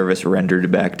that service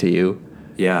rendered back to you.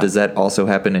 Yeah. Does that also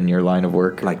happen in your line of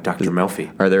work? Like Dr.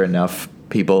 Melfi. Are there enough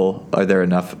people? Are there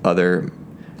enough other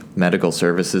medical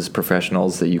services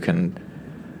professionals that you can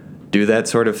do that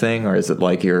sort of thing, or is it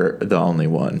like you're the only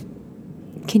one?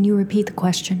 Can you repeat the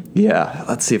question? Yeah,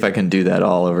 let's see if I can do that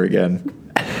all over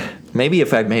again. Maybe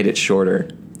if I made it shorter.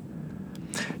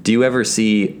 Do you ever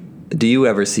see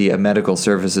a medical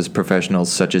services professional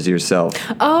such as yourself?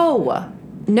 Oh,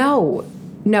 no.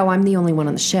 No, I'm the only one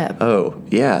on the ship. Oh,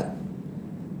 yeah.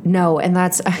 No, and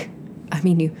that's,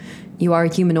 you are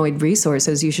humanoid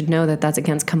resources. You should know that that's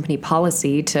against company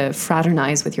policy to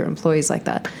fraternize with your employees like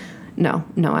that. No,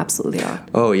 absolutely not.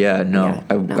 Oh, yeah, no.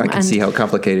 Yeah, no, I can see how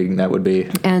complicating that would be.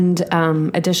 And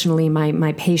additionally,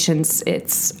 my patients,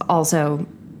 it's also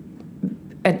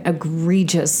an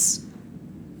egregious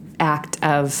act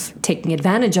of taking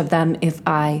advantage of them if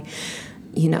I,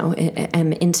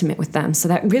 am intimate with them. So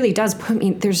that really does put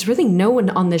me, there's really no one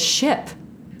on this ship.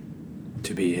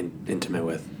 To be intimate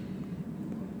with.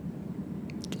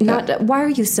 Why are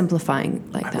you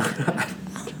simplifying like that?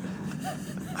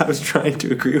 I was trying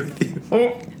to agree with you.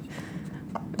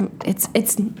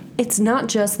 It's not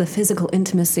just the physical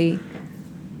intimacy.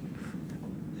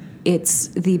 It's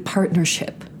the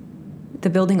partnership,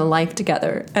 the building a life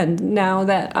together. And now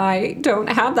that I don't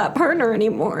have that partner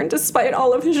anymore, and despite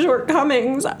all of his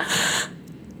shortcomings,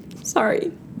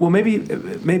 sorry. Well,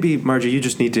 maybe Margie, you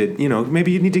just need to,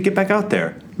 maybe you need to get back out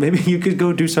there. Maybe you could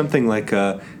go do something like,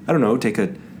 I don't know, take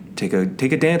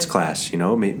take a dance class. You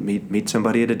know, meet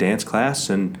somebody at a dance class,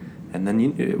 and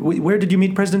then where did you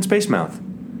meet President Spacemouth?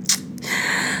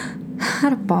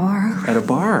 At a bar. At a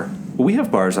bar. Well, we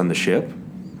have bars on the ship.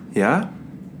 Yeah.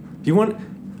 You want?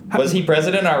 Was he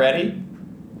president already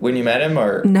when you met him,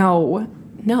 or No.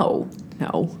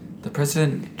 The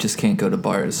president just can't go to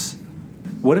bars.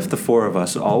 What if the four of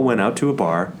us all went out to a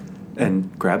bar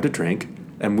and grabbed a drink,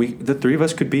 and the three of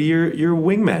us could be your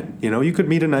wingmen? You know, you could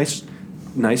meet a nice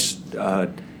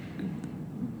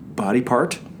body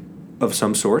part of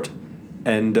some sort,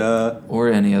 and Or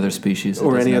any other species. It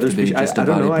or doesn't any have other to be species. just I a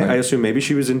don't body know. part. I assume maybe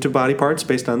she was into body parts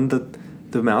based on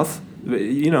the mouth.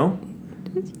 You know.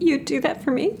 You'd do that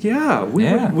for me? Yeah,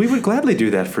 we would gladly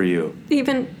do that for you.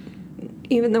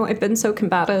 Even though I've been so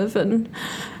combative and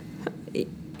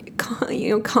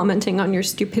commenting on your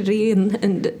stupidity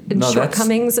and No,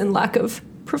 shortcomings and lack of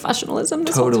professionalism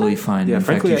this whole Totally time. fine. Yeah, In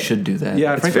fact, frankly, you should do that.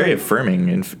 Yeah, it's frankly, very affirming,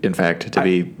 in fact, to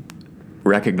be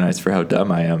recognized for how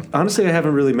dumb I am. honestly, I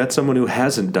haven't really met someone who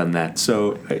hasn't done that.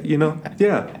 So,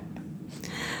 yeah.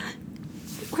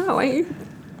 Wow, I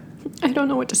don't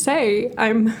know what to say.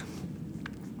 I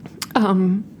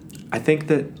think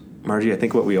that, Margie,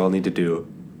 what we all need to do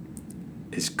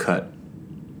is cut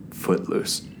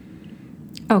Footloose.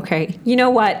 Okay, you know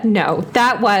what? No,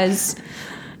 that.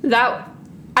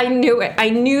 I knew it. I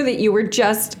knew that you were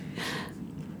just.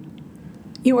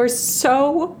 You are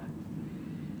so.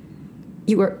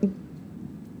 You are.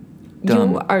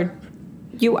 Dumb.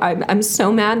 You are. I'm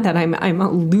so mad that I'm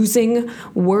losing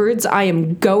words. I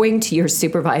am going to your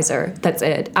supervisor. That's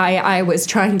it. I was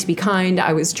trying to be kind.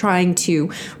 I was trying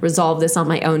to resolve this on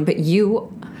my own, but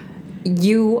you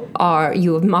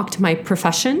have mocked my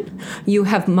profession. You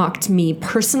have mocked me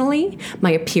personally,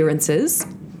 my appearances.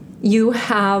 You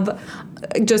have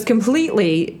just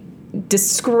completely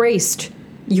disgraced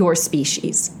your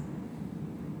species.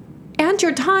 And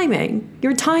your timing,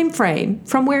 your time frame,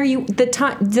 from where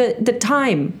the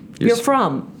time you're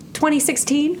from,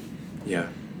 2016. Yeah.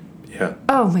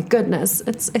 Oh my goodness,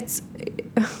 it's.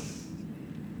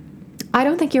 I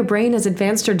don't think your brain is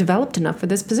advanced or developed enough for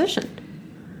this position.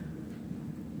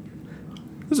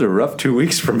 This is a rough 2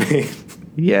 weeks for me.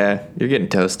 Yeah, you're getting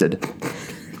toasted.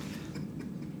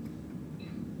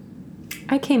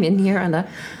 I came in here and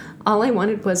all I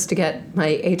wanted was to get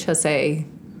my HSA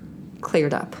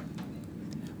cleared up.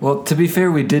 Well, to be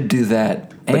fair, we did do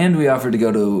that, and we offered to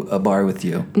go to a bar with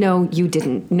you. No, you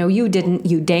didn't. No, you didn't.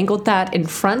 You dangled that in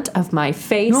front of my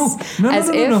face No,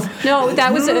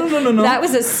 that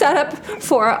was a setup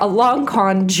for a long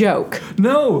con joke.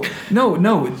 No.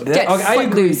 Get I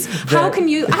agree. Footloose. How can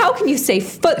you say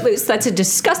Footloose? That's a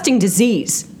disgusting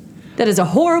disease. That is a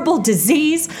horrible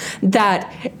disease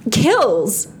that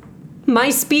kills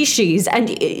my species, and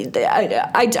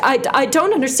I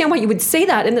don't understand why you would say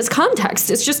that in this context.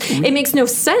 It's just, it makes no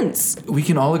sense. We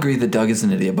can all agree that Doug is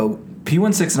an idiot, but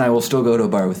P16 and I will still go to a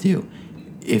bar with you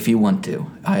if you want to.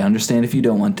 I understand if you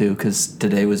don't want to, because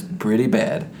today was pretty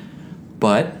bad.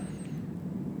 But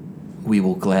we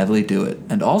will gladly do it.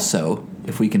 And also,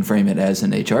 if we can frame it as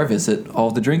an HR visit,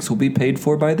 all the drinks will be paid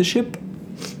for by the ship.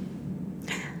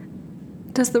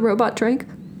 Does the robot drink?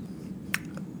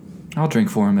 I'll drink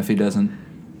for him if he doesn't.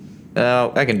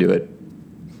 I can do it.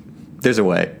 There's a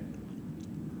way.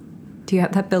 Do you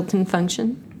have that built-in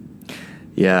function?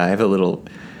 Yeah, I have a little.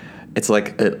 It's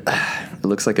like it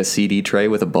looks like a CD tray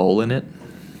with a bowl in it.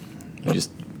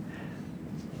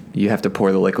 You have to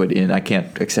pour the liquid in. I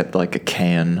can't accept like a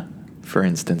can, for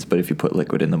instance, but if you put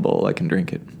liquid in the bowl, I can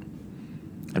drink it.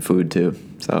 And food too.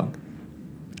 So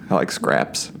I like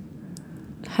scraps.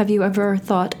 Have you ever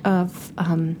thought of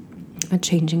a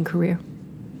changing career?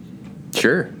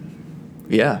 Sure.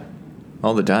 Yeah.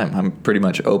 All the time. I'm pretty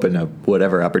much open to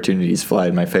whatever opportunities fly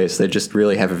in my face. They just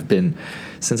really haven't been,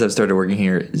 since I've started working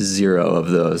here, zero of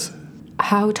those.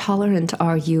 How tolerant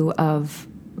are you of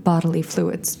bodily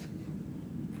fluids?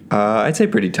 I'd say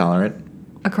pretty tolerant.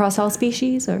 Across all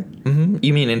species, or? Mm-hmm.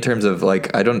 You mean in terms of,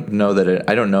 like, I don't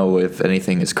know if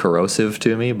anything is corrosive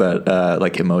to me, but,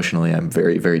 like, emotionally, I'm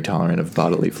very, very tolerant of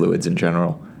bodily fluids in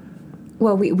general.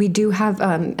 Well, we do have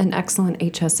an excellent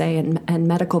HSA and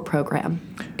medical program.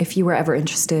 If you were ever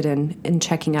interested in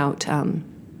checking out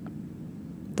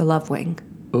the Love Wing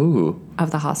of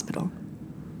the hospital.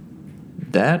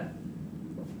 That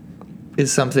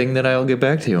is something that I'll get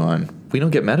back to you on. We don't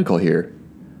get medical here.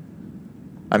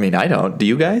 I mean, I don't. Do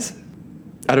you guys?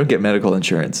 I don't get medical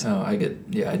insurance. Oh, I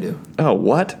do. Oh,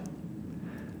 what?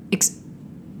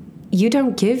 You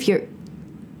don't give your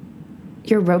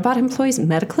robot employees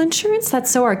medical insurance? That's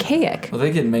so archaic. Well,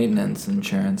 they get maintenance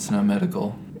insurance, not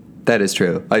medical. That is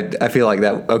true. I feel like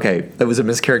that. Okay, that was a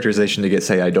mischaracterization to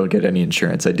say I don't get any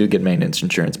insurance. I do get maintenance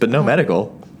insurance, but no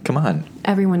medical. Come on.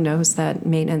 Everyone knows that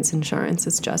maintenance insurance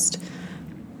is just.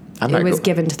 I'm It not was go-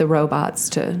 given to the robots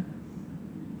to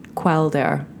quell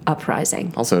their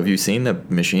uprising. Also, have you seen the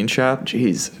machine shop?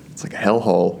 Jeez, it's like a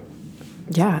hellhole.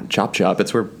 Yeah, Chop shop.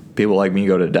 It's where people like me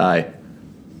go to die.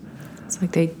 it's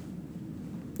like they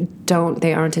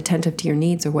aren't attentive to your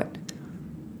needs or what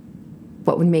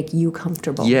would make you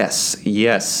comfortable.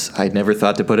 Yes. I never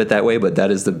thought to put it that way, but that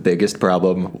is the biggest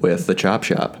problem with the chop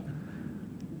shop.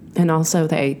 And also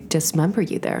they dismember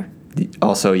you there.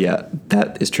 Also, yeah,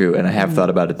 that is true, and I have thought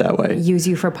about it that way. Use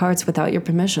you for parts without your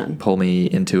permission. Pull me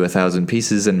into 1,000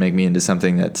 pieces and make me into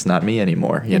something that's not me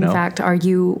anymore, you In know? fact,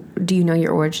 do you know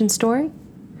your origin story?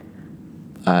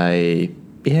 I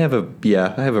have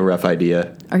a rough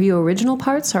idea. Are you original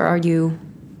parts or are you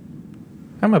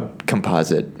I'm a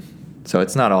composite, so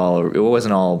it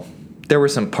wasn't all, there were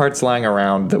some parts lying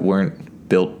around that weren't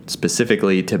built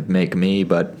specifically to make me,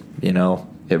 but, you know,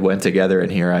 it went together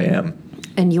and here I am.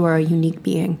 and you are a unique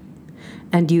being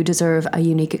and you deserve a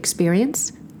unique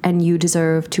experience and you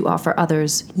deserve to offer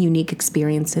others unique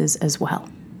experiences as well.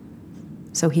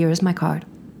 So here is my card.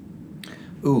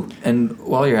 Ooh, and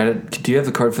while you're at it, do you have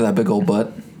the card for that big old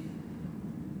butt?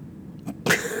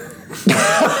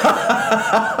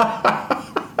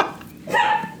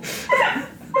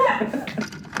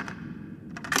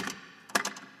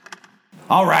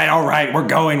 All right, we're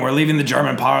going. We're leaving the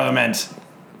German parliament.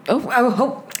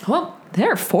 Well,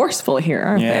 they're forceful here,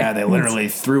 aren't they? Yeah, they literally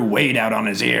threw Wade out on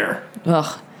his ear.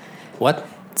 Ugh. What?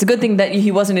 It's a good thing that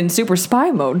he wasn't in super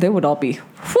spy mode. They would all be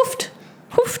woofed.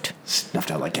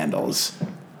 Snuffed out like candles.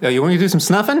 Oh, you want me to do some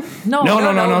snuffing? No,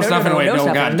 snuffing. Wait, no,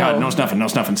 snuffing, God, no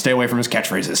snuffing. Stay away from his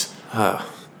catchphrases.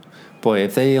 Boy,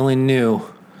 if they only knew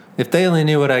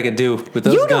what I could do with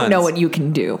those You guns. don't know what you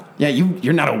can do. Yeah,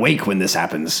 you're not awake when this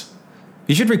happens.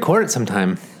 You should record it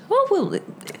sometime. Well,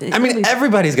 I mean,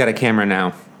 everybody's got a camera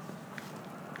now.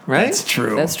 Right? That's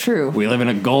true. That's true. We live in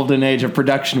a golden age of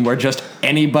production where just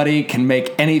anybody can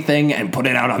make anything and put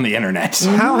it out on the internet.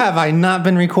 How have I not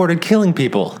been recorded killing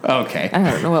people? Okay.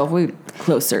 I don't know. Well,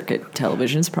 closed circuit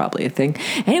television is probably a thing.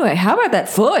 Anyway, how about that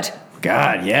foot?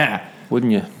 God, yeah.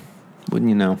 Wouldn't you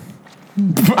know?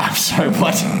 I'm sorry,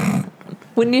 what?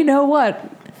 Wouldn't you know what?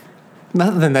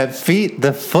 Nothing.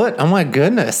 The foot. Oh my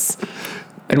goodness.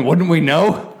 And wouldn't we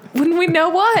know? Wouldn't we know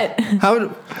what?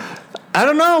 I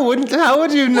don't know. How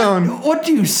would you have known? What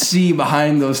do you see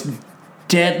behind those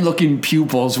dead-looking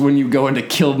pupils when you go into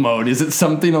kill mode? Is it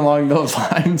something along those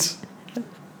lines?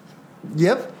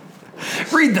 Yep.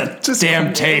 Read the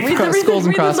damn tape. Read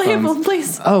the label,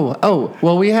 please. Oh.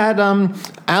 Well, we had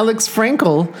Alex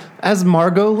Frankel as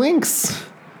Margot Lynx.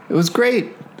 It was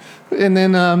great. And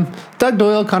then Doug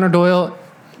Doyle, Connor Doyle,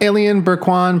 Alien,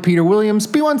 Burquan, Peter Williams,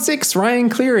 B16, Ryan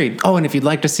Cleary. Oh, and if you'd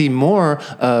like to see more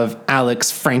of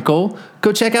Alex Frankel,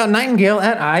 go check out Nightingale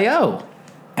at I.O.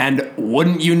 And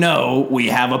wouldn't you know, we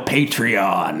have a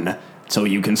Patreon. So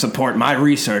you can support my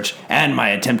research and my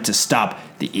attempt to stop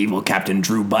the evil Captain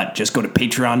Drew Butt. Just go to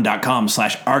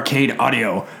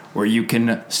patreon.com/arcadeaudio, where you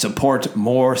can support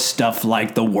more stuff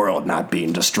like the world not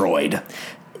being destroyed.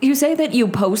 You say that you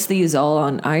post these all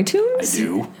on iTunes? I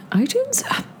do.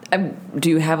 iTunes? Do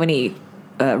you have any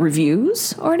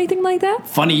reviews or anything like that?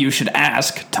 Funny you should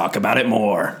ask. Talk about it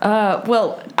more.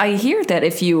 Well, I hear that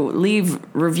if you leave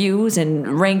reviews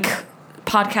and rank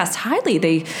podcasts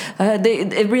highly,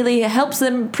 it really helps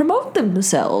them promote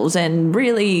themselves, and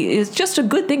really is just a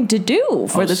good thing to do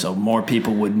for so more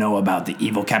people would know about the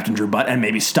evil Captain Drew Butt and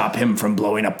maybe stop him from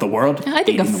blowing up the world. I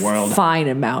think eating the world. fine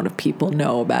amount of people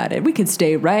know about it. We can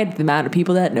stay right at the amount of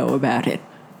people that know about it.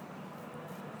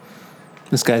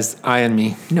 This guy's eyeing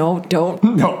me. No, don't.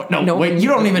 No, wait. You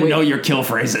don't even know your kill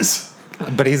phrases.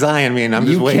 But he's eyeing me, and I'm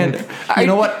just waiting. You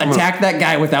know what? Attack that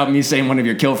guy without me saying one of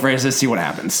your kill phrases. See what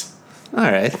happens. All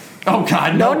right. Oh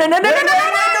God! No! No.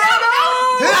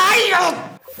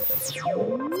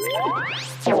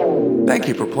 Thank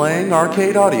you for playing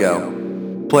Arcade Audio.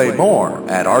 Play more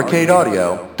at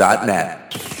arcadeaudio.net.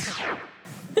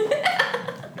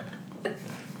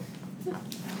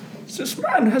 This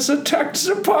man has attacked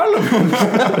the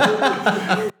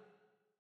parliament.